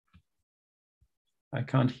I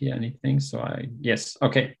can't hear anything. So yes,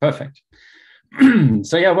 okay, perfect.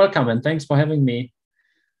 So yeah, welcome and thanks for having me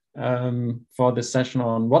for this session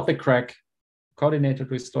on what the CraC coordinated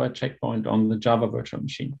restore checkpoint on the Java virtual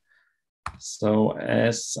machine. So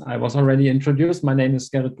as I was already introduced, my name is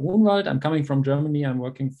Gerrit Grunwald. I'm coming from Germany. I'm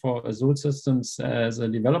working for Azul Systems as a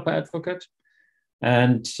developer advocate.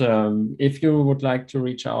 And if you would like to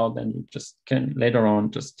reach out, then you just can later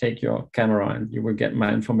on just take your camera and you will get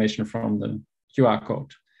my information from the QR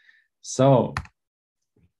code. So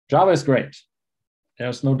Java is great.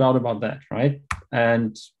 There's no doubt about that, right?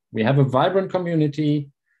 And we have a vibrant community.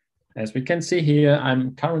 As we can see here,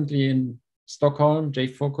 I'm currently in Stockholm,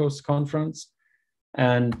 JFocus conference,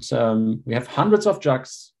 and we have hundreds of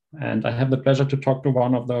JUGs, and I have the pleasure to talk to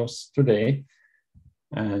one of those today.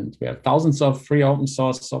 And we have thousands of free open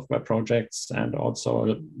source software projects and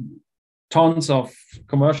also tons of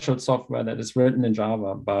commercial software that is written in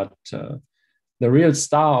Java. But the real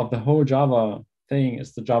star of the whole Java thing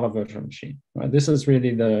is the Java virtual machine. Right? This is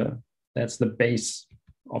really that's the base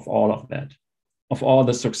of all of that, of all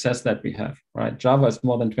the success that we have. Right? Java is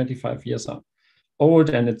more than 25 years old,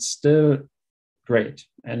 and it's still great,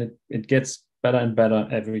 and it gets better and better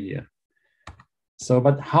every year. So,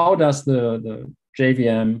 but how does the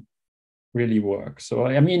JVM really work? So,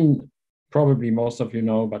 I mean, probably most of you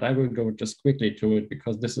know, but I will go just quickly to it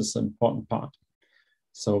because this is an important part.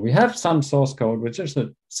 So we have some source code, which is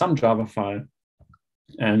some Java file,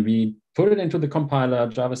 and we put it into the compiler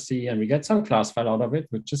Java-C, and we get some class file out of it,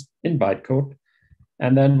 which is in bytecode.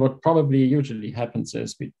 And then what probably usually happens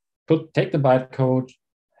is we take the bytecode,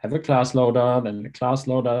 have a class loader, then the class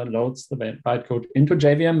loader loads the bytecode into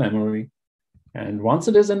JVM memory. And once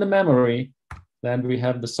it is in the memory, then we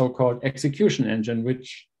have the so-called execution engine,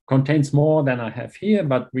 which contains more than I have here,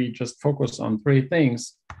 but we just focus on three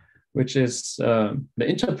things, which is the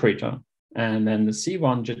interpreter, and then the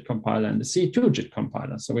C1 JIT compiler and the C2 JIT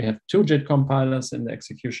compiler. So we have two JIT compilers in the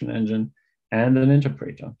execution engine and an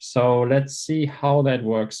interpreter. So let's see how that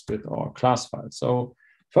works with our class file. So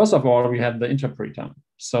first of all, we have the interpreter.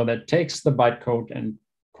 So that takes the bytecode and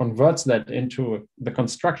converts that into the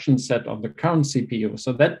construction set of the current CPU.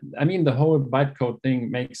 So that, I mean, the whole bytecode thing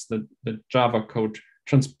makes the Java code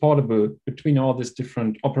transportable between all these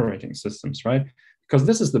different operating systems, right? Because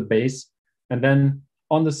this is the base. And then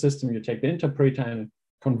on the system, you take the interpreter and it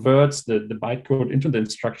converts the bytecode into the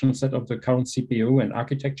instruction set of the current CPU and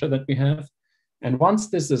architecture that we have. And once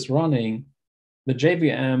this is running, the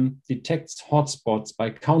JVM detects hotspots by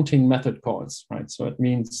counting method calls, right? So it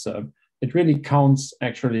means it really counts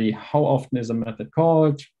actually how often is a method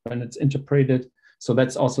called when it's interpreted. So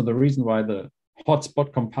that's also the reason why the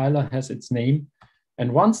hotspot compiler has its name.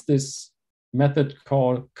 And once this method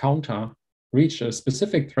call counter reaches a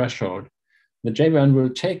specific threshold, the JVM will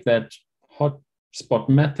take that hotspot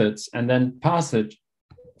methods and then pass it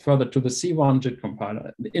further to the C1 JIT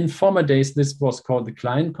compiler. In former days, this was called the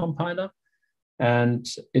client compiler, and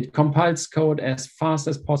it compiles code as fast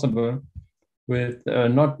as possible with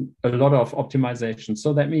not a lot of optimization.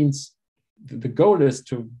 So that means the goal is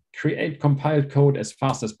to create compiled code as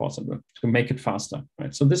fast as possible to make it faster,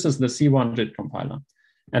 right? So this is the C1 JIT compiler.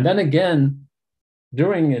 And then again,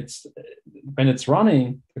 when it's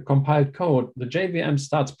running the compiled code, the JVM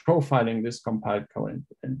starts profiling this compiled code.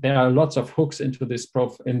 And there are lots of hooks into this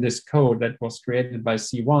in this code that was created by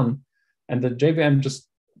C1. And the JVM just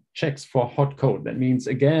checks for hot code. That means,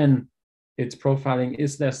 again, it's profiling,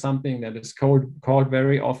 is there something that is called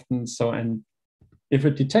very often? So, and if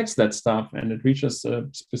it detects that stuff and it reaches a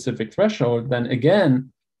specific threshold, then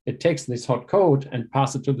again, it takes this hot code and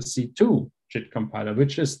passes it to the C2 JIT compiler,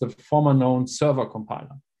 which is the former known server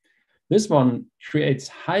compiler. This one creates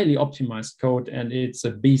highly optimized code, and it's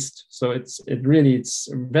a beast. So it's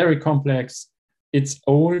very complex. It's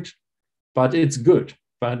old, but it's good.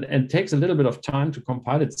 But it takes a little bit of time to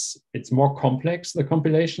compile. It's more complex, the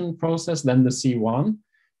compilation process, than the C1,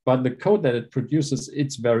 but the code that it produces,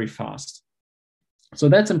 it's very fast. So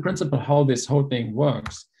that's in principle how this whole thing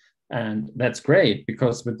works. And that's great,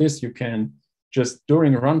 because with this, you can just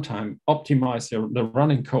during runtime optimize the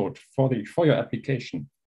running code for your application.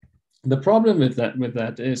 The problem with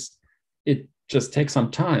that is it just takes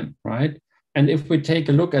some time, right? And if we take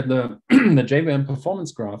a look at the JVM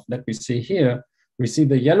performance graph that we see here, we see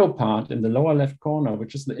the yellow part in the lower left corner,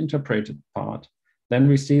 which is the interpreted part. Then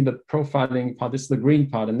we see the profiling part, this is the green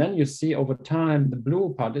part. And then you see over time, the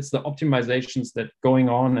blue part is the optimizations that going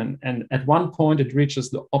on. And at one point, it reaches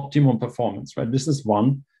the optimum performance, right? This is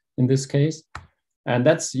 1 in this case. And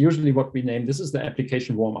that's usually what we name, this is the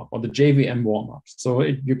application warm-up or the JVM warm-up. So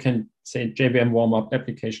you can say JVM warm-up,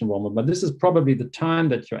 application warm-up, but this is probably the time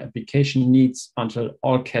that your application needs until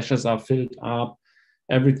all caches are filled up,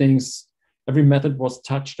 every method was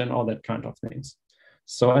touched and all that kind of things.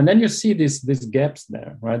 So, and then you see these gaps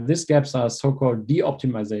there, right? These gaps are so-called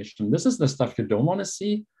de-optimization. This is the stuff you don't want to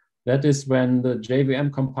see. That is when the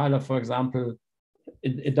JVM compiler, for example,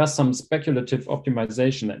 it does some speculative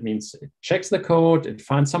optimization. That means it checks the code, it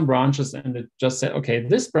finds some branches, and it just says, okay,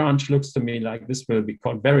 this branch looks to me like this will be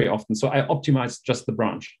called very often. So I optimize just the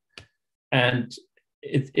branch. And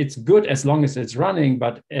it's good as long as it's running,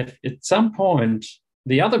 but if at some point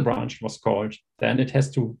the other branch was called, then it has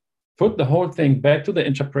to put the whole thing back to the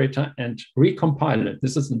interpreter and recompile it.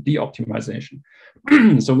 This is a de-optimization.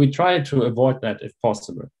 So we try to avoid that if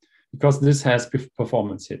possible, because this has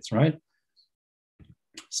performance hits, right?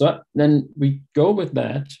 So then we go with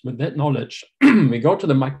that knowledge, we go to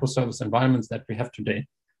the microservice environments that we have today.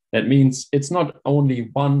 That means it's not only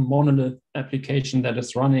one monolith application that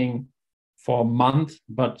is running for a month,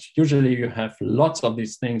 but usually you have lots of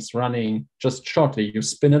these things running just shortly. You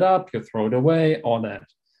spin it up, you throw it away, all that.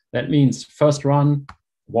 That means first run,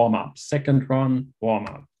 warm up, second run, warm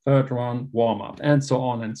up, third run, warm up, and so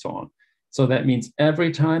on and so on. So that means every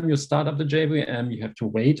time you start up the JVM, you have to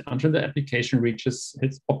wait until the application reaches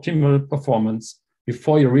its optimal performance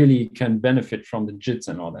before you really can benefit from the JITs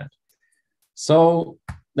and all that. So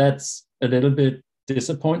that's a little bit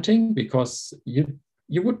disappointing, because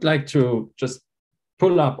you would like to just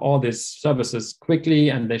pull up all these services quickly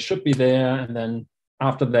and they should be there. And then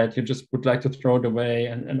after that, you just would like to throw it away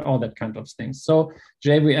and all that kind of things. So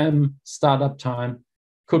JVM startup time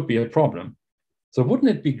could be a problem. So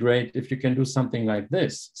wouldn't it be great if you can do something like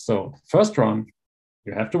this? So first run,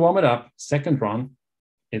 you have to warm it up. Second run,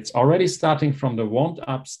 it's already starting from the warmed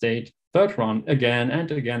up state. Third run, again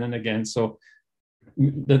and again and again. So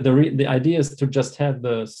the idea is to just have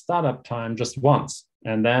the startup time just once.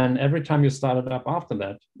 And then every time you start it up after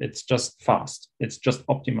that, it's just fast. It's just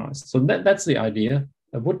optimized. So that's the idea.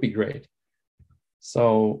 That would be great.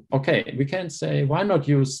 So, okay, we can say, why not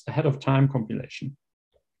use ahead of time compilation?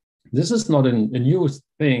 This is not a new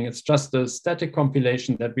thing. It's just a static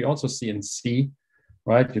compilation that we also see in C,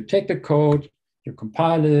 right? You take the code, you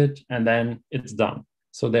compile it, and then it's done.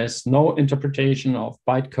 So there's no interpretation of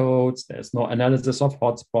bytecodes. There's no analysis of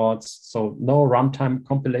hotspots. So no runtime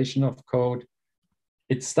compilation of code.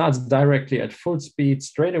 It starts directly at full speed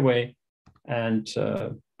straight away. And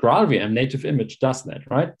GraalVM native image does that,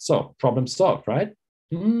 right? So problem solved, right?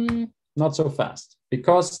 Not so fast,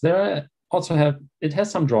 because it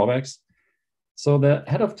has some drawbacks. So the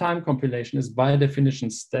ahead of time compilation is by definition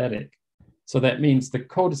static. So that means the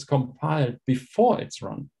code is compiled before it's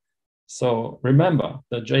run. So remember,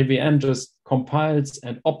 the JVM just compiles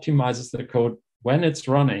and optimizes the code when it's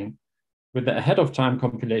running. With the ahead of time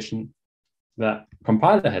compilation, the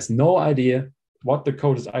compiler has no idea what the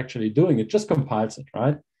code is actually doing. It just compiles it,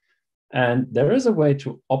 right? And there is a way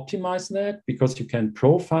to optimize that, because you can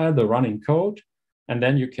profile the running code. And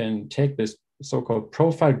then you can take this so-called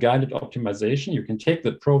profile guided optimization. You can take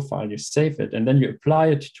the profile, you save it, and then you apply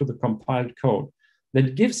it to the compiled code.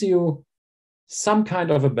 That gives you some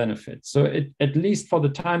kind of a benefit. So at least for the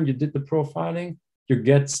time you did the profiling, you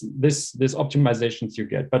get this optimizations you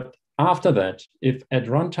get. But after that, if at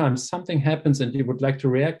runtime something happens and you would like to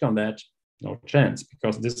react on that, no chance,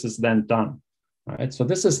 because this is then done. Right? So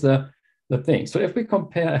this is the thing. So if we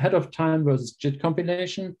compare ahead of time versus JIT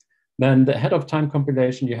compilation, then the ahead of time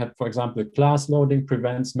compilation, you had, for example, class loading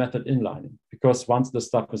prevents method inlining, because once the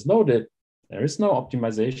stuff is loaded, there is no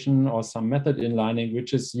optimization or some method inlining,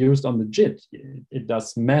 which is used on the JIT. It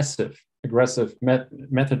does massive, aggressive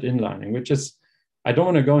method inlining, which is, I don't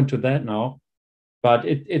want to go into that now, but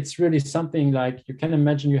it's really something like, you can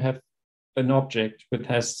imagine you have an object which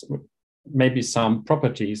has maybe some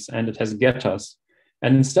properties and it has getters.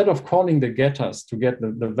 And instead of calling the getters to get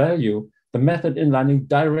the value, the method inlining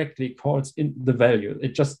directly calls in the value.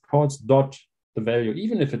 It just calls dot the value,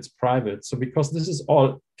 even if it's private. So because this is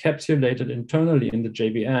all capsulated internally in the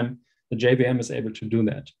JVM is able to do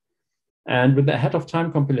that. And with the ahead of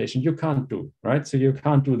time compilation, you can't do, right? So you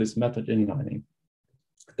can't do this method inlining.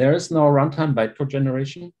 There is no runtime bytecode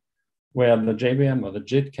generation where the JVM or the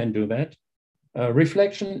JIT can do that.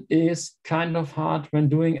 Reflection is kind of hard when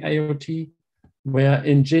doing AOT, where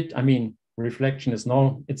in JIT, I mean, reflection is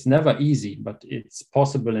it's never easy, but it's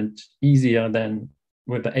possible and easier than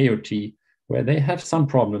with the AOT, where they have some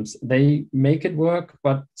problems. They make it work,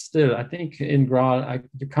 but still, I think in Graal,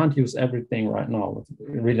 you can't use everything right now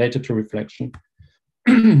related to reflection.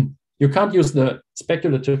 You can't use the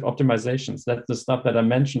speculative optimizations. That's the stuff that I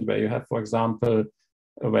mentioned, where you have, for example,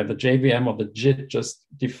 where the JVM or the JIT just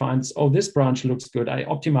defines, oh, this branch looks good. I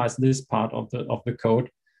optimize this part of the code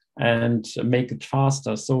and make it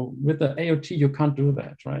faster. So with the AOT, you can't do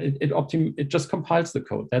that, right? It just compiles the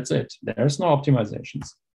code. That's it. There's no optimizations.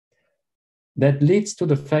 That leads to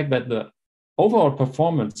the fact that the overall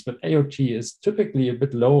performance with AOT is typically a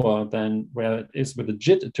bit lower than where it is with the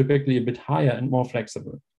JIT, typically a bit higher and more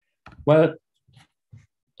flexible. Well,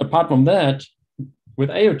 apart from that, with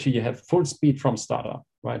AOT, you have full speed from startup,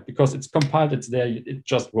 right? Because it's compiled, it's there, it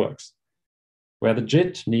just works. Where the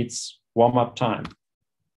JIT needs warm-up time.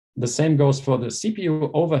 The same goes for the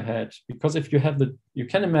CPU overhead, because if you have you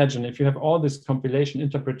can imagine if you have all this compilation,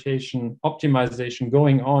 interpretation, optimization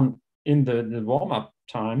going on in the warm-up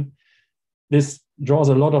time, this draws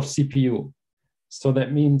a lot of CPU. So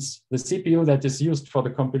that means the CPU that is used for the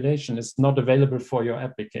compilation is not available for your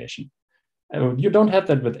application. You don't have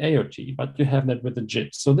that with AOT, but you have that with the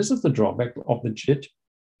JIT. So this is the drawback of the JIT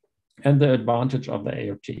and the advantage of the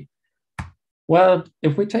AOT. Well,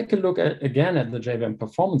 if we take a look again at the JVM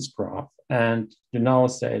performance graph, and you now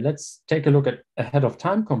say, let's take a look at ahead of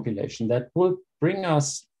time compilation, that will bring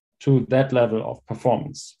us to that level of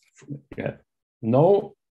performance. You have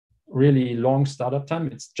no really long startup time,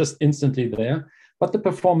 it's just instantly there, but the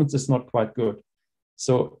performance is not quite good.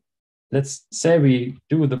 So let's say we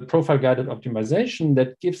do the profile guided optimization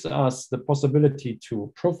that gives us the possibility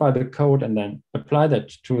to profile the code and then apply that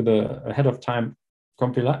to the ahead of time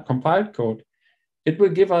compiled code. It will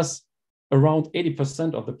give us around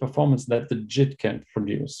 80% of the performance that the JIT can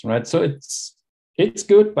produce, right? So it's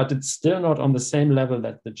good, but it's still not on the same level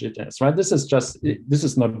that the JIT has, right? This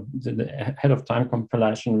is not the ahead of time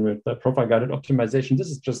compilation with the profile guided optimization.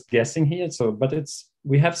 This is just guessing here. So, but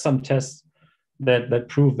we have some tests that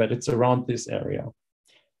prove that it's around this area.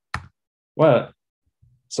 Well,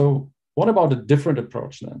 so what about a different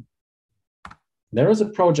approach then? There is a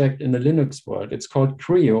project in the Linux world, it's called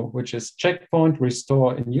CREO, which is Checkpoint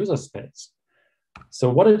Restore in User Space. So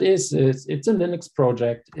what it is it's a Linux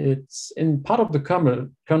project. It's in part of the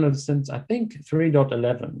kernel since, I think,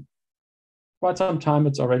 3.11. Quite some time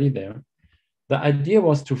it's already there. The idea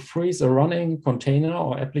was to freeze a running container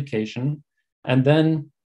or application, and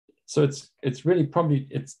then, so it's really probably,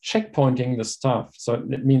 it's checkpointing the stuff. So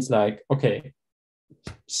it means like, okay,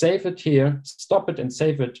 save it here, stop it and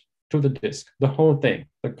save it to the disk, the whole thing,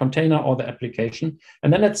 the container or the application.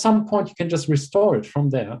 And then at some point you can just restore it from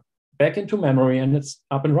there back into memory and it's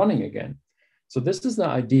up and running again. So this is the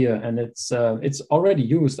idea, and it's already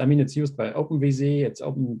used. I mean, it's used by OpenVZ, it's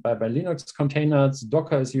opened by Linux containers,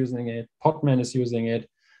 Docker is using it, Podman is using it.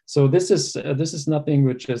 So this is nothing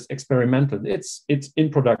which is experimental. It's in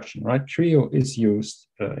production, right? CREO is used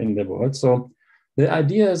in the world. So the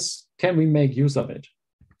idea is, can we make use of it?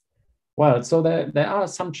 Well, so there are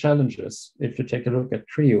some challenges if you take a look at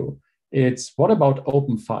CREO. It's, what about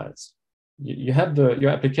open files? You have your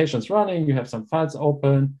applications running, you have some files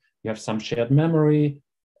open, you have some shared memory.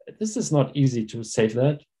 This is not easy to save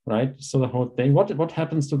that, right? So the whole thing, what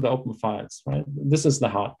happens to the open files, right? This is the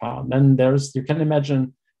hard part. Then you can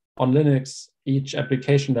imagine on Linux, each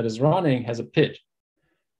application that is running has a PID.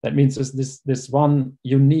 That means this one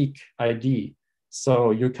unique ID.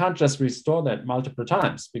 So you can't just restore that multiple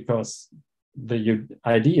times because the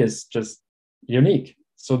ID is just unique.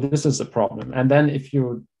 So this is a problem. And then if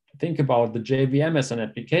you think about the JVM as an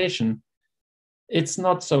application, it's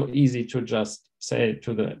not so easy to just say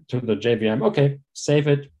to the JVM, okay, save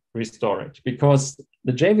it, restore it, because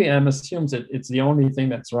the JVM assumes it's the only thing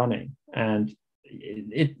that's running, and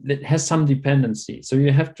it has some dependency. So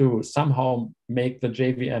you have to somehow make the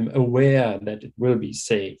JVM aware that it will be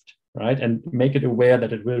saved, right? And make it aware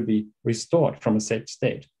that it will be restored from a saved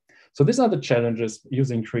state. So these are the challenges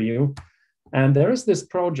using CREO. And there is this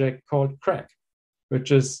project called CraC,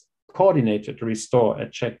 which is coordinated restore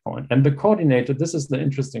at checkpoint. And the coordinated, this is the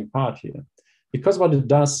interesting part here, because what it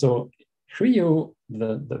does, so CREO,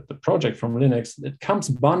 the project from Linux, it comes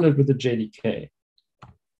bundled with the JDK.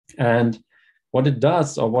 And what it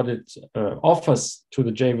does, or what it offers to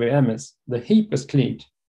the JVM, is the heap is cleaned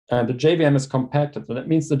and the JVM is compacted. So that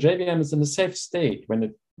means the JVM is in a safe state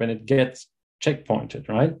when it gets checkpointed,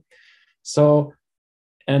 right? So,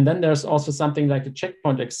 and then there's also something like a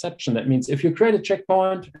checkpoint exception. That means if you create a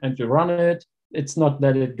checkpoint and you run it, it's not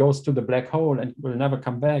that it goes to the black hole and will never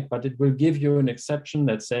come back, but it will give you an exception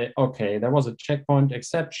that say, okay, there was a checkpoint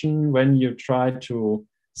exception when you try to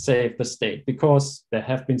save the state because there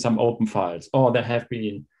have been some open files, or there have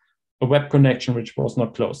been a web connection which was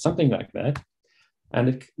not closed, something like that.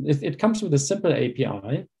 And it comes with a simple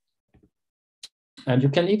API. And you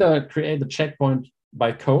can either create the checkpoint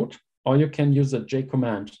by code, or you can use a J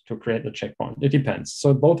command to create the checkpoint. It depends.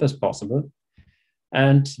 So both is possible.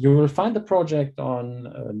 And you will find the project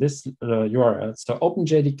on this URL. So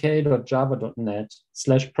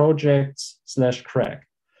openjdk.java.net/projects/CraC.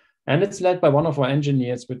 And it's led by one of our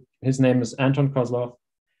engineers. His name is Anton Kozlov.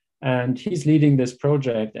 And he's leading this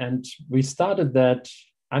project. And we started that,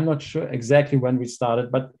 I'm not sure exactly when we started,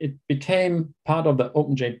 but it became part of the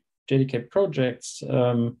OpenJDK projects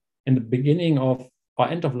in the beginning of or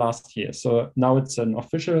end of last year. So now it's an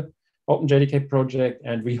official OpenJDK project,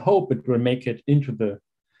 and we hope it will make it into the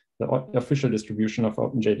official distribution of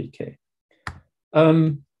OpenJDK.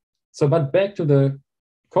 But back to the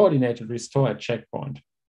coordinated restore at checkpoint.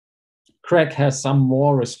 CraC has some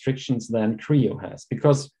more restrictions than Creo has,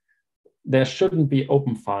 because there shouldn't be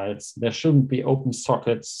open files, there shouldn't be open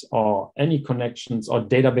sockets or any connections or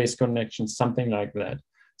database connections, something like that.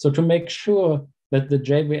 So to make sure that the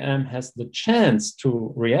JVM has the chance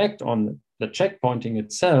to react on the checkpointing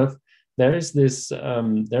itself, there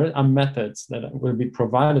are methods that will be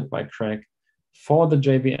provided by CraC for the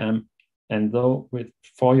JVM and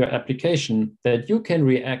for your application that you can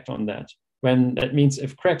react on that. When that means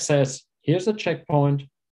if CraC says, here's a checkpoint,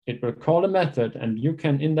 it will call a method, and you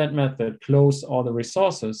can, in that method, close all the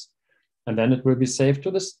resources, and then it will be saved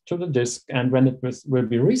to the disk. And when it will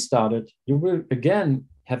be restarted, you will again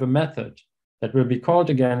have a method that will be called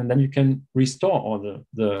again, and then you can restore all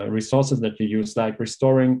the resources that you use, like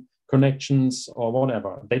restoring connections or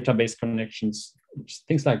whatever, database connections,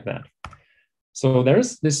 things like that. So there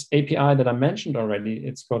is this API that I mentioned already.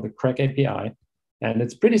 It's called the CraC API. And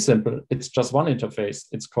it's pretty simple. It's just one interface.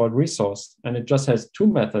 It's called resource. And it just has two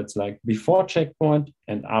methods, like before checkpoint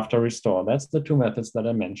and after restore. That's the two methods that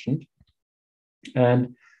I mentioned.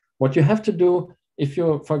 And what you have to do, if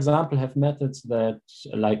you, for example, have methods that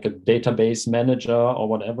like a database manager or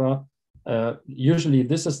whatever, usually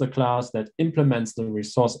this is the class that implements the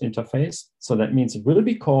resource interface. So that means it will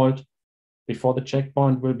be called before the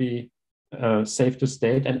checkpoint will be saved to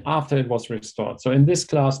state and after it was restored. So in this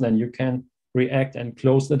class, then you can react and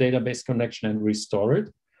close the database connection and restore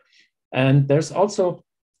it. And there's also,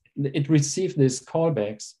 it received these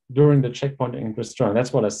callbacks during the checkpoint and restoring.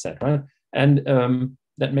 That's what I said, right? And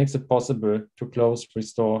that makes it possible to close,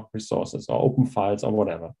 restore resources or open files or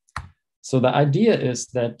whatever. So the idea is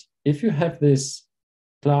that if you have these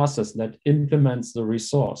classes that implements the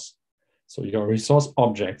resource, so your resource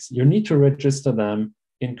objects, you need to register them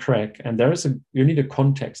in CraC, and you need a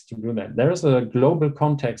context to do that. There is a global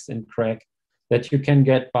context in CraC that you can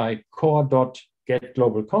get by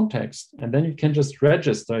core.getGlobalContext, and then you can just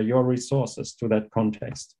register your resources to that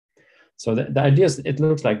context. So the idea is it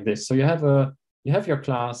looks like this. So you have your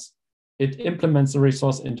class, it implements the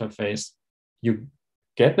resource interface, you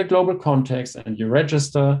get the global context, and you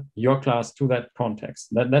register your class to that context.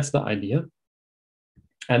 That's the idea.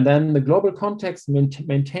 And then the global context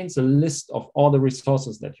maintains a list of all the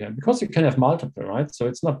resources that you have, because you can have multiple, right? So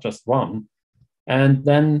it's not just one. And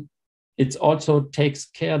then it also takes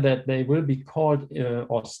care that they will be called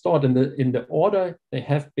or stored in the order they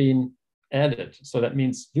have been added. So that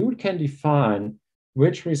means you can define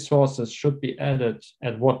which resources should be added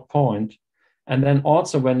at what point. And then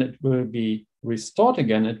also when it will be restored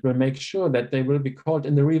again, it will make sure that they will be called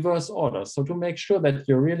in the reverse order. So to make sure that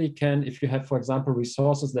you really can, if you have, for example,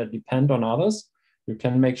 resources that depend on others, you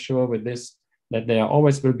can make sure with this that they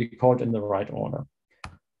always will be called in the right order.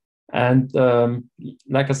 And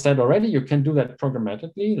like I said already, you can do that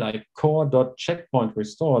programmatically, like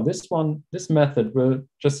core.checkpointRestore. This method will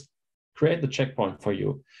just create the checkpoint for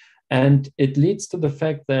you. And it leads to the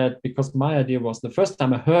fact that, because my idea was, the first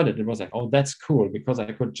time I heard it, it was like, oh, that's cool, because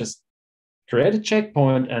I could just create a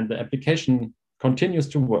checkpoint and the application continues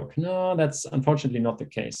to work. No, that's unfortunately not the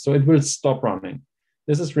case. So it will stop running.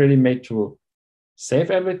 This is really made to save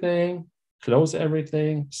everything, close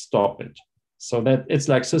everything, stop it. So that it's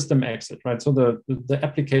like system exit, right? So the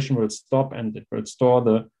application will stop and it will store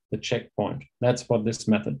the checkpoint. That's what this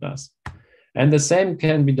method does. And the same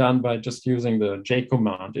can be done by just using the J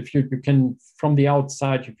command. If you can, from the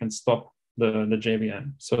outside, you can stop the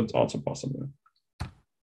JVM. So it's also possible.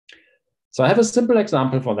 So I have a simple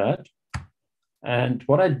example for that. And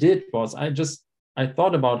what I did was I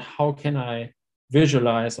thought about how can I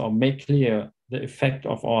visualize or make clear the effect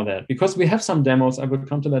of all that, because we have some demos. I will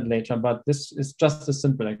come to that later, but this is just a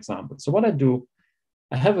simple example. So what I do,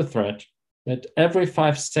 I have a thread that every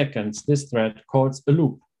 5 seconds, this thread calls a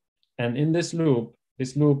loop. And in this loop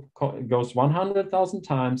goes 100,000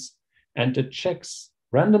 times, and it checks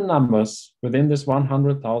random numbers within this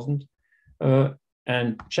 100,000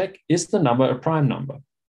 and check, is the number a prime number?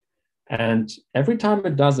 And every time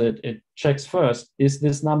it does it, it checks first, is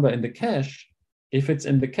this number in the cache? If it's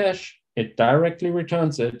in the cache, it directly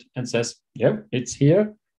returns it and says, yep, it's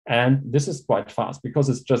here. And this is quite fast because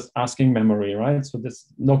it's just asking memory, right? So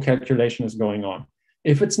no calculation is going on.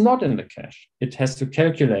 If it's not in the cache, it has to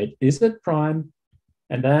calculate, is it prime?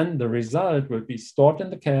 And then the result will be stored in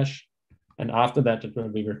the cache. And after that, it will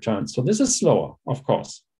be returned. So this is slower, of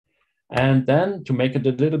course. And then to make it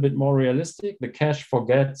a little bit more realistic, the cache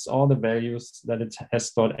forgets all the values that it has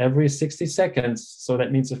stored every 60 seconds. So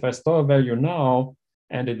that means if I store a value now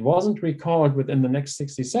and it wasn't recalled within the next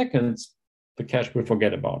 60 seconds, the cache will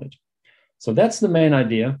forget about it. So that's the main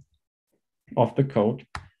idea of the code.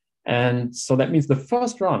 And so that means the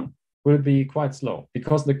first run will be quite slow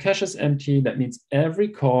because the cache is empty. That means every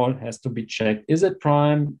call has to be checked. Is it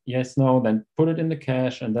prime? Yes, no, then put it in the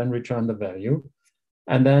cache and then return the value.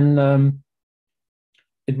 And then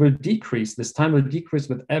it will decrease. This time will decrease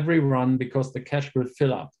with every run because the cache will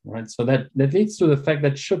fill up, right? So that leads to the fact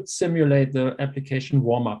that should simulate the application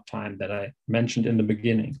warm-up time that I mentioned in the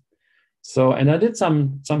beginning. So, and I did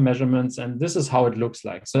some measurements, and this is how it looks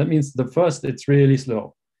like. So that means the first, it's really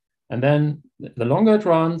slow. And then the longer it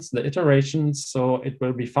runs, the iterations, so it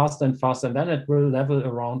will be faster and faster, and then it will level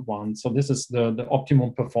around 1. So this is the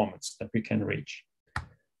optimum performance that we can reach.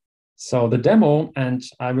 So the demo, and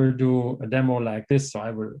I will do a demo like this. So I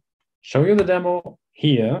will show you the demo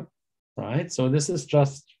here, right? So this is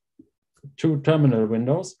just 2 terminal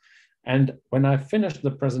windows. And when I finish the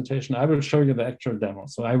presentation, I will show you the actual demo.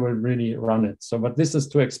 So I will really run it. So, but this is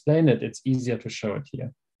to explain it. It's easier to show it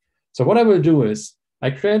here. So what I will do is I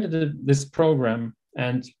created this program,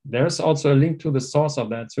 and there's also a link to the source of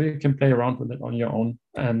that. So you can play around with it on your own,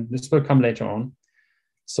 and this will come later on.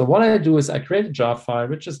 So what I do is I create a jar file,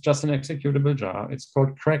 which is just an executable jar. It's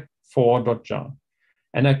called crac4.jar.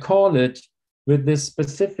 And I call it with this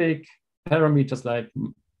specific parameters like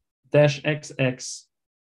 -xx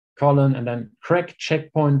colon and then crac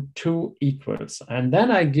checkpoint 2 equals. And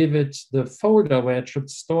then I give it the folder where it should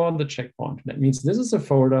store the checkpoint. That means this is a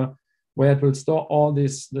folder where it will store all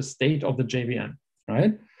this, the state of the JVM,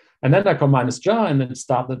 right? And then I call -jar and then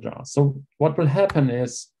start the jar. So what will happen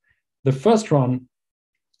is the first run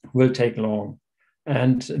will take long.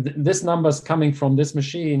 And this number is coming from this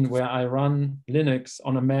machine where I run Linux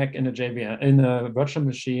on a Mac in a JVM, in a virtual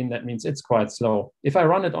machine. That means it's quite slow. If I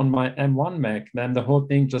run it on my M1 Mac, then the whole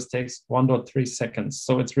thing just takes 1.3 seconds.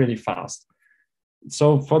 So it's really fast.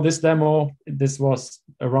 So for this demo, this was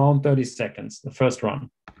around 30 seconds, the first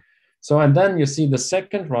run. So, and then you see the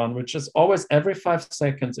second run, which is always every 5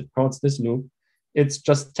 seconds, it calls this loop. It's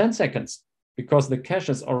just 10 seconds because the cache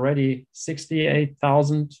is already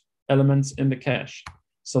 68,000 elements in the cache.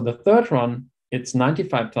 So the third run, it's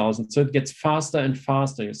 95,000. So it gets faster and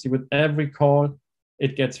faster. You see, with every call,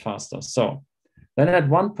 it gets faster. So then at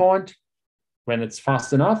one point, when it's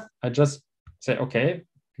fast enough, I just say, okay,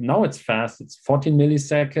 now it's fast. It's 14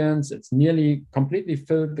 milliseconds. It's nearly completely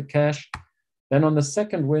filled the cache. Then on the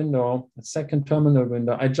second window, the second terminal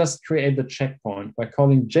window, I just create the checkpoint by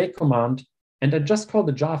calling jcommand, and I just call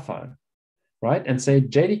the jar file, right? And say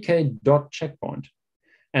jdk.checkpoint.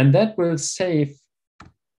 And that will save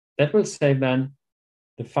then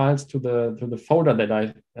the files to the folder that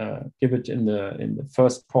I give it in the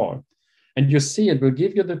first call. And you see it will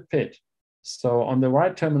give you the PID. So on the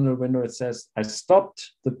right terminal window, it says, I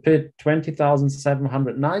stopped the PID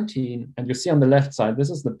 20,719. And you see on the left side, this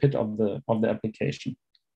is the PID of the application.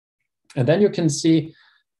 And then you can see,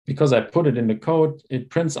 because I put it in the code, it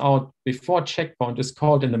prints out before checkpoint is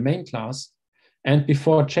called in the main class, and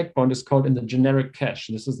before checkpoint is called in the generic cache.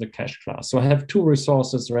 This is the cache class. So I have 2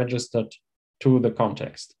 resources registered to the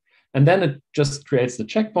context. And then it just creates the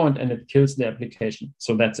checkpoint and it kills the application.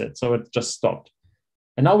 So that's it. So it just stopped.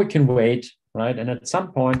 And now we can wait, right? And at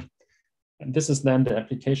some point, and this is then the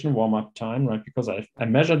application warm-up time, right? Because I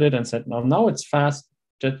measured it and said, now it's fast,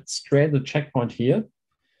 just create the checkpoint here.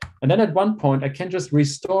 And then at one point, I can just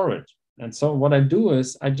restore it. And so what I do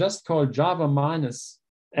is I just call java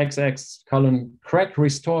 -xx colon crac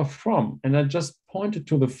restore from, and I just point it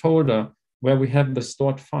to the folder where we have the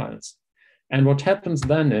stored files. And what happens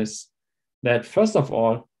then is that first of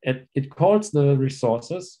all, it calls the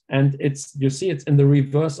resources, and you see it's in the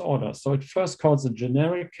reverse order. So it first calls the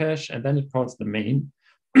generic cache, and then it calls the main.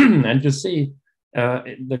 And you see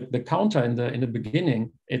the counter in the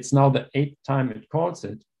beginning, it's now the 8th time it calls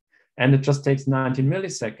it, and it just takes 19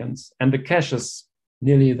 milliseconds, and the cache is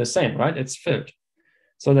nearly the same, right? It's filled.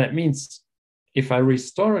 So that means if I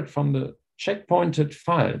restore it from the checkpointed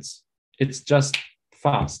files, it's just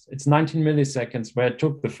fast. It's 19 milliseconds, where it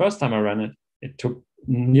took the first time I ran it, it took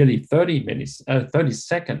nearly 30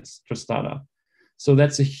 seconds to start up. So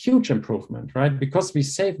that's a huge improvement, right? Because we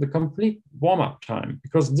save the complete warm-up time,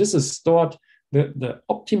 because this is stored, the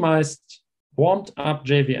optimized warmed up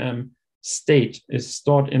JVM state is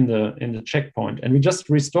stored in the checkpoint, and we just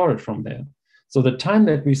restore it from there. So the time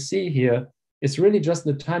that we see here is really just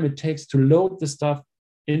the time it takes to load the stuff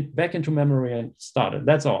back into memory and start it.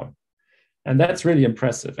 That's all. And that's really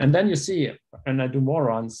impressive. And then you see, and I do more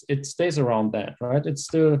runs, it stays around that, right? It's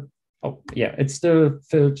still, oh yeah, it's still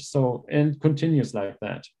filled, so, and continues like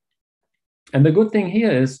that. And the good thing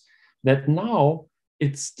here is that now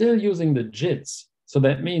it's still using the JITs. So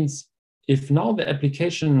that means if now the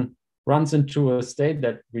application runs into a state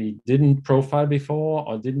that we didn't profile before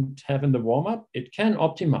or didn't have in the warm-up, it can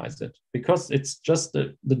optimize it because it's just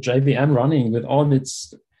the JVM running with all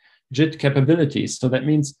its JIT capabilities. So that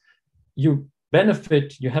means you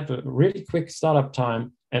benefit, you have a really quick startup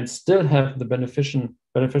time and still have the beneficial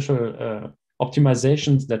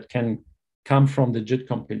optimizations that can come from the JIT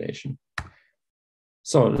compilation.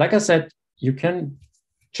 So like I said, you can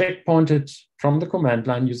checkpoint it from the command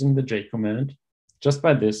line using the J command. Just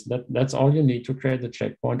by this, that's all you need to create the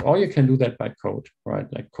checkpoint, or you can do that by code, right?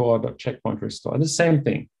 Like core.checkpoint restore. The same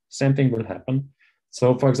thing will happen.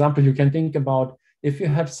 So for example, you can think about if you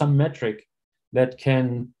have some metric that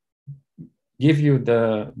can give you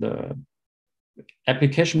the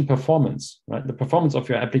application performance, right? The performance of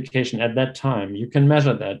your application at that time, you can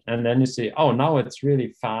measure that. And then you say, oh, now it's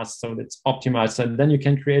really fast, so it's optimized. And then you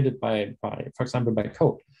can create it by for example, by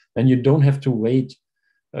code. Then you don't have to wait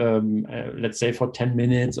let's say for 10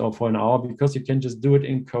 minutes or for an hour, because you can just do it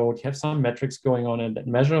in code. You have some metrics going on and that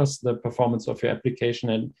measures the performance of your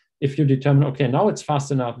application. And if you determine, okay, now it's fast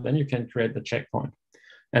enough, then you can create the checkpoint.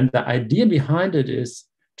 And the idea behind it is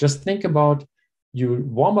just think about, you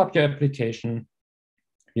warm up your application,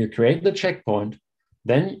 you create the checkpoint,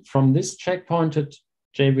 then from this checkpointed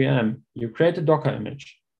JVM, you create a Docker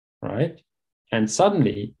image, right? And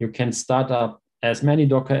suddenly you can start up as many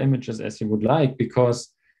Docker images as you would like,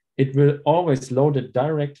 because it will always load it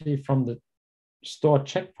directly from the stored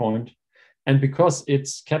checkpoint. And because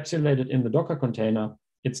it's capsulated in the Docker container,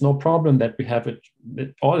 it's no problem that we have it,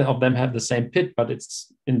 all of them have the same PID, but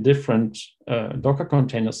it's in different Docker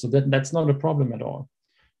containers. So that's not a problem at all,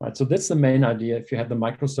 right? So that's the main idea. If you have the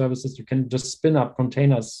microservices, you can just spin up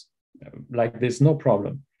containers like this, no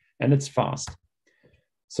problem. And it's fast.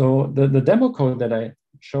 So the demo code that I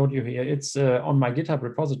showed you here, it's on my GitHub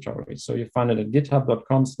repository. So you find it at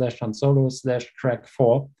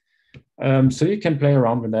github.com/hansolo/CraC4. So you can play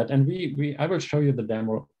around with that. And I will show you the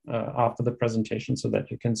demo after the presentation so that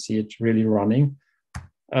you can see it really running.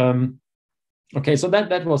 Okay, so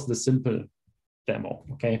that was the simple demo,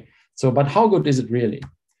 okay? So, but how good is it really?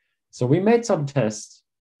 So we made some tests,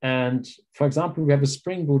 and for example, we have a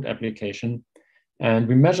Spring Boot application, and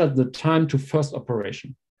we measured the time to first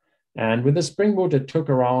operation. And with the Spring Boot, it took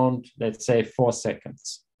around, let's say, 4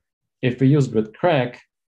 seconds. If we used with CraC,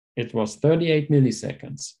 it was 38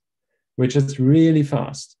 milliseconds, which is really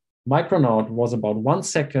fast. Micronaut was about 1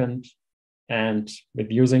 second, and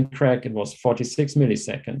with using CraC, it was 46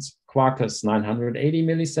 milliseconds. Quarkus, 980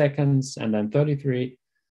 milliseconds, and then 33.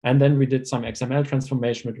 And then we did some XML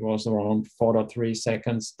transformation, which was around 4.3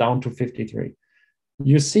 seconds, down to 53.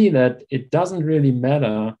 You see that it doesn't really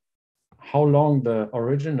matter how long the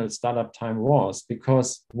original startup time was,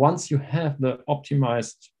 because once you have the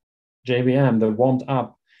optimized JVM, the warmed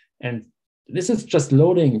up, and this is just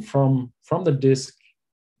loading from the disk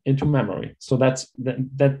into memory. So that's the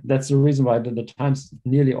reason why the time's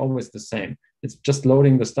nearly always the same. It's just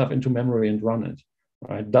loading the stuff into memory and run it.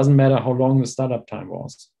 Right? It doesn't matter how long the startup time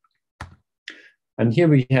was. And here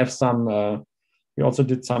we have some, we also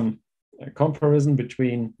did some comparison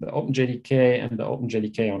between the OpenJDK and the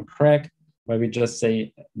OpenJDK on CraC, where we just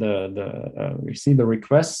say we see the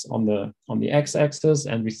requests on the x-axis,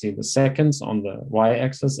 and we see the seconds on the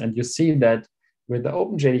y-axis, and you see that with the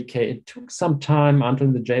OpenJDK, it took some time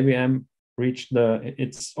until the JVM reached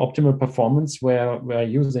its optimal performance, where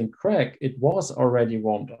using CraC, it was already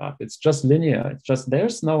warmed up. It's just linear. It's just,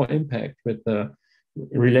 there's no impact with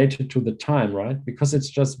related to the time, right? Because it's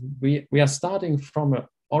just, we are starting from an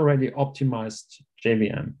already optimized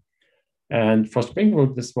JVM. And for Spring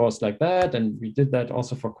Boot, this was like that. And we did that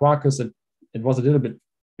also for Quarkus. It was a little bit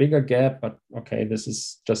bigger gap, but okay, this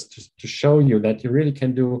is just to show you that you really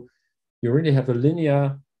can do, you really have a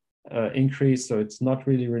linear increase. So it's not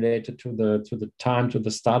really related to the time, to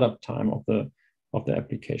the startup time of the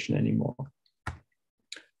application anymore.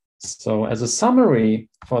 So as a summary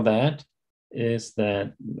for that is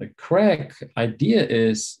that the CraC idea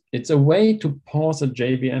is, it's a way to pause a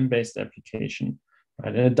JVM-based application.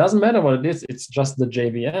 right? And it doesn't matter what it is, it's just the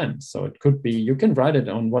JVM. So it could be, you can write it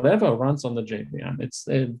on whatever runs on the JVM.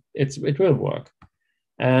 It will work.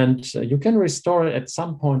 And you can restore it at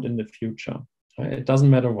some point in the future. Right? It doesn't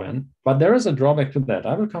matter when, but there is a drawback to that.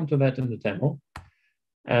 I will come to that in the demo.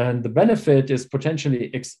 And the benefit is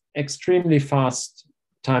potentially extremely fast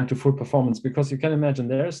time to full performance, because you can imagine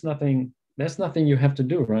there's nothing you have to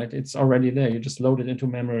do, right? It's already there. You just load it into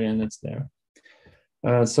memory and it's there.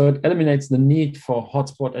 So it eliminates the need for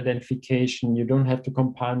hotspot identification. You don't have to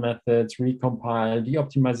compile methods, recompile,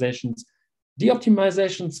 de-optimizations.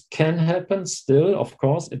 De-optimizations can happen still, of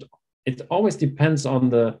course. It always depends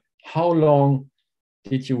on how long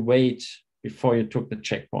did you wait before you took the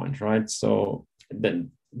checkpoint, right? So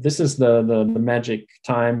then this is the magic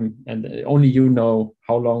time, and only you know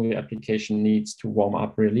how long the application needs to warm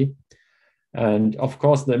up, really. And of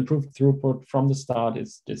course, the improved throughput from the start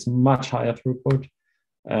is much higher throughput.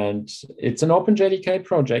 And it's an OpenJDK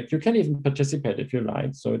project. You can even participate if you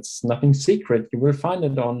like. So it's nothing secret. You will find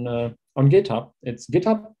it on GitHub. It's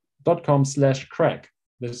github.com/CraC.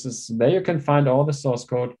 This is there you can find all the source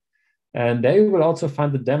code. And there you will also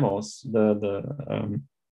find the demos, the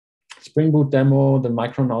Spring Boot demo, the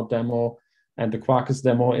Micronaut demo, and the Quarkus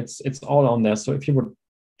demo. It's all on there. So if you would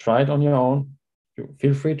try it on your own,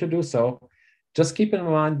 feel free to do so. Just keep in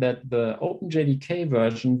mind that the OpenJDK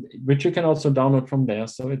version, which you can also download from there.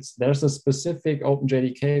 So there's a specific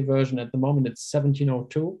OpenJDK version at the moment. It's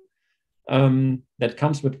 1702 that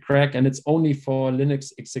comes with CraC, and it's only for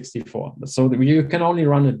Linux x64. So you can only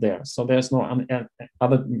run it there. So there's no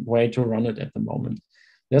other way to run it at the moment.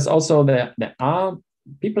 There's also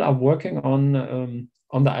people are working on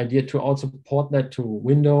the idea to also port that to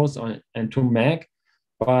Windows and to Mac,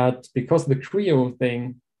 but because the Creo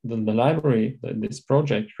thing, the library, this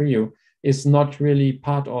project Creo, is not really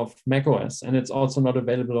part of macOS, and it's also not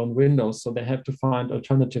available on Windows. So they have to find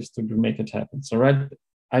alternatives to make it happen. So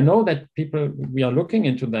I know that we are looking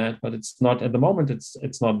into that, but it's not at the moment.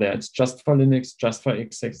 It's not there. It's just for Linux, just for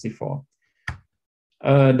x64.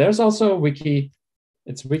 There's also a wiki.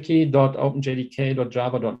 It's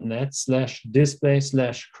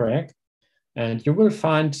wiki.openjdk.java.net/display/CraC. And you will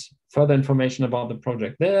find further information about the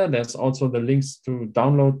project there. There's also the links to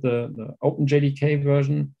download the OpenJDK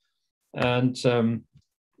version. And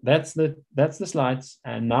that's the slides.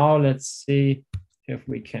 And now let's see if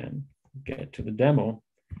we can get to the demo,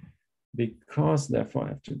 because therefore I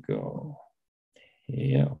have to go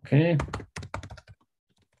here. Okay.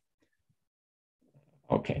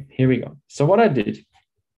 Okay, here we go. So what I did,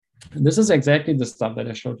 this is exactly the stuff that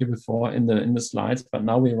I showed you before in the slides, but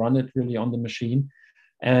now we run it really on the machine.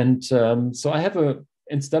 And so I have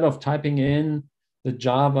instead of typing in the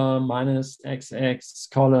Java -XX :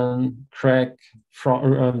 CraC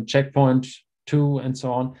checkpoint 2 and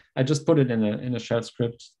so on, I just put it in a shell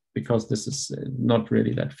script, because this is not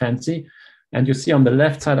really that fancy. And you see on the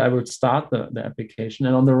left side, I will start the application,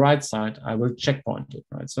 and on the right side, I will checkpoint it,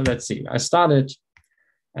 right? So let's see, I started,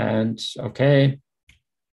 and okay,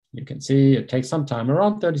 you can see it takes some time,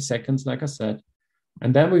 around 30 seconds, like I said.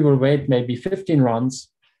 And then we will wait maybe 15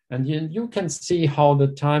 runs, and you can see how the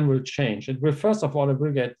time will change. It will, first of all, it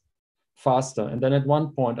will get faster. And then at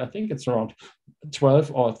one point, I think it's around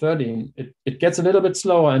 12 or 13, it gets a little bit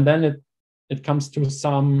slower, and then it comes to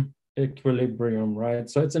some equilibrium, right?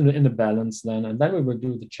 So it's in the balance then, and then we will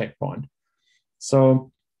do the checkpoint.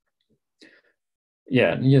 So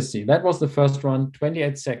yeah, you see, that was the first run,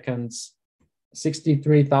 28 seconds,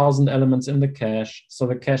 63,000 elements in the cache. So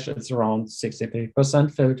the cache is around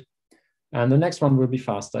 63% filled. And the next one will be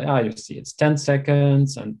faster. You see, it's 10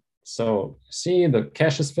 seconds. And so see, the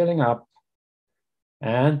cache is filling up.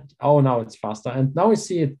 And now it's faster. And now we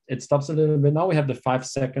see it stops a little bit. Now we have the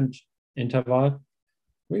 5-second interval.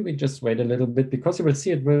 We just wait a little bit, because you will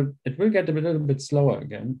see it will get a little bit slower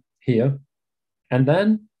again here. And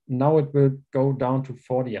then now it will go down to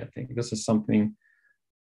 40, I think. This is something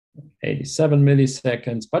 87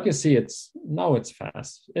 milliseconds, but you see now it's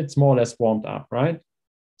fast. It's more or less warmed up, right?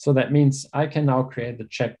 So that means I can now create the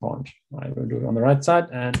checkpoint. I will do it on the right side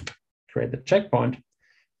and create the checkpoint.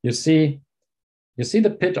 You see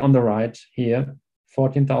the pit on the right here,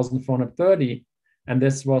 14,430, and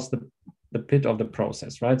this was the pit of the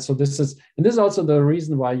process, right? So this is also the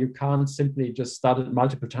reason why you can't simply just start it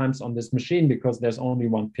multiple times on this machine, because there's only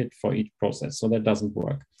one pit for each process, so that doesn't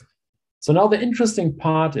work. So now the interesting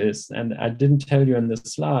part is, and I didn't tell you in the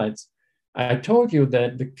slides, I told you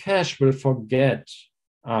that the cache will forget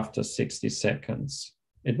after 60 seconds.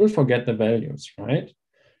 It will forget the values, right?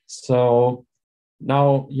 So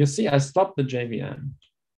now you see I stopped the JVM,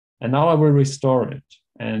 and now I will restore it.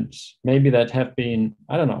 And maybe that have been,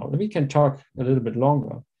 I don't know, we can talk a little bit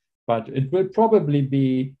longer, but it will probably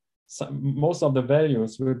be, most of the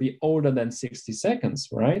values will be older than 60 seconds,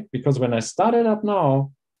 right? Because when I start it up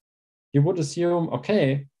now, you would assume,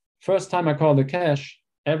 okay, first time I call the cache,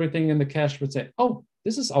 everything in the cache would say, oh,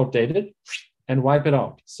 this is outdated, and wipe it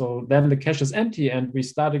out. So then the cache is empty and we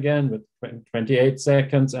start again with 28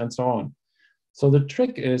 seconds and so on. So the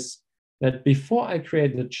trick is that before I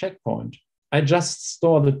create the checkpoint, I just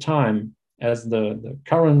store the time as the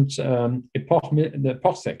current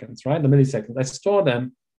epoch seconds, right? The milliseconds. I store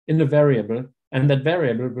them in the variable, and that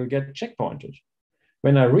variable will get checkpointed.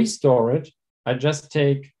 When I restore it, I just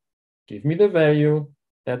give me the value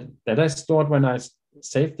that I stored when I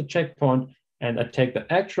saved the checkpoint, and I take the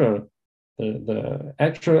actual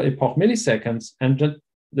epoch milliseconds, and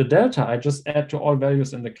the delta I just add to all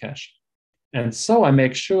values in the cache. And so I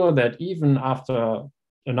make sure that even after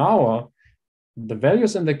an hour, the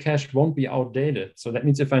values in the cache won't be outdated. So that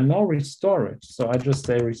means if I now restore it, so I just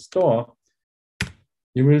say restore,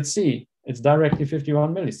 you will see it's directly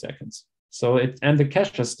 51 milliseconds. So and the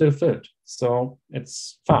cache is still filled. So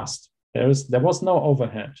it's fast. There was no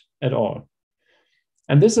overhead at all.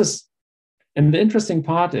 And the interesting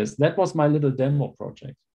part is that was my little demo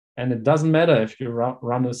project. And it doesn't matter if you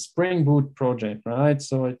run a Spring Boot project, right?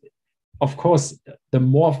 So of course, the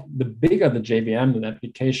bigger the JVM, the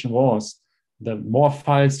application was, the more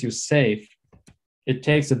files you save. It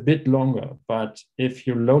takes a bit longer, but if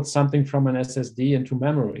you load something from an SSD into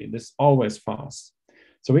memory, this is always fast.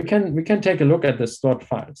 So we can take a look at the stored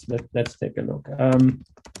files. Let's take a look.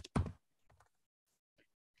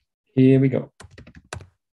 Here we go.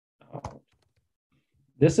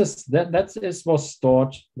 This is was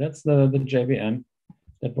stored. That's the JVM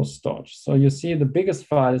that was stored. So you see the biggest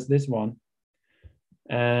file is this one,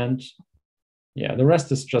 and yeah, the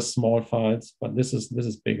rest is just small files, but this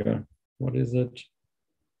is bigger. What is it?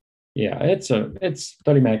 Yeah, it's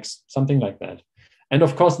 30 megs, something like that. And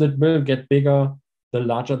of course, that will get bigger the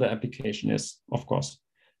larger the application is, of course.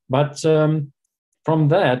 But from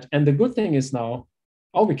that, and the good thing is now,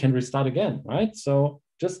 we can restart again, right? So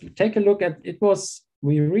just take a look at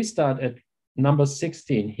we restart at number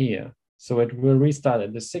 16 here. So it will restart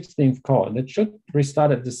at the 16th call. And it should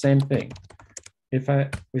restart at the same thing. If I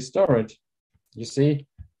restore it, you see,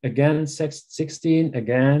 again, 16,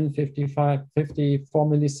 again, 54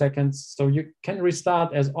 milliseconds. So you can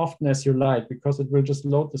restart as often as you like because it will just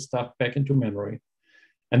load the stuff back into memory.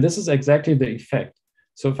 And this is exactly the effect.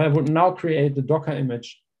 So if I would now create the Docker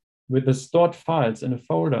image with the stored files in a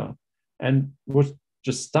folder and would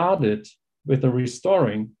just start it with the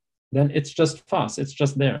restoring, then it's just fast, it's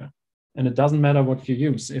just there. And it doesn't matter what you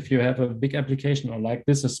use if you have a big application or like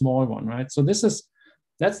this, a small one, right? So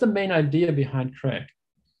that's the main idea behind CraC.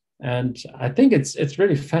 And I think it's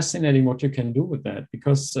really fascinating what you can do with that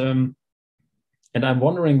because, and I'm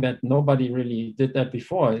wondering that nobody really did that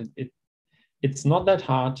before. It's not that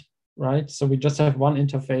hard, right? So we just have one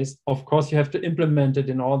interface. Of course, you have to implement it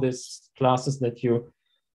in all these classes that you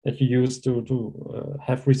use to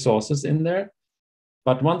have resources in there.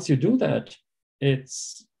 But once you do that,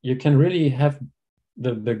 you can really have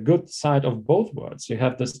the good side of both worlds. You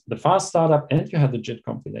have the fast startup and you have the JIT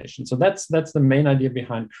compilation. So that's the main idea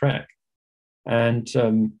behind CraC. And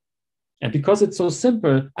because it's so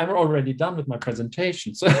simple, I'm already done with my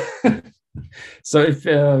presentation. So so if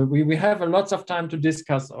we have lots of time to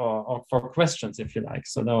discuss or for questions, if you like.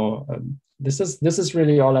 So now this is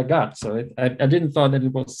really all I got. So I didn't thought that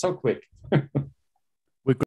it was so quick.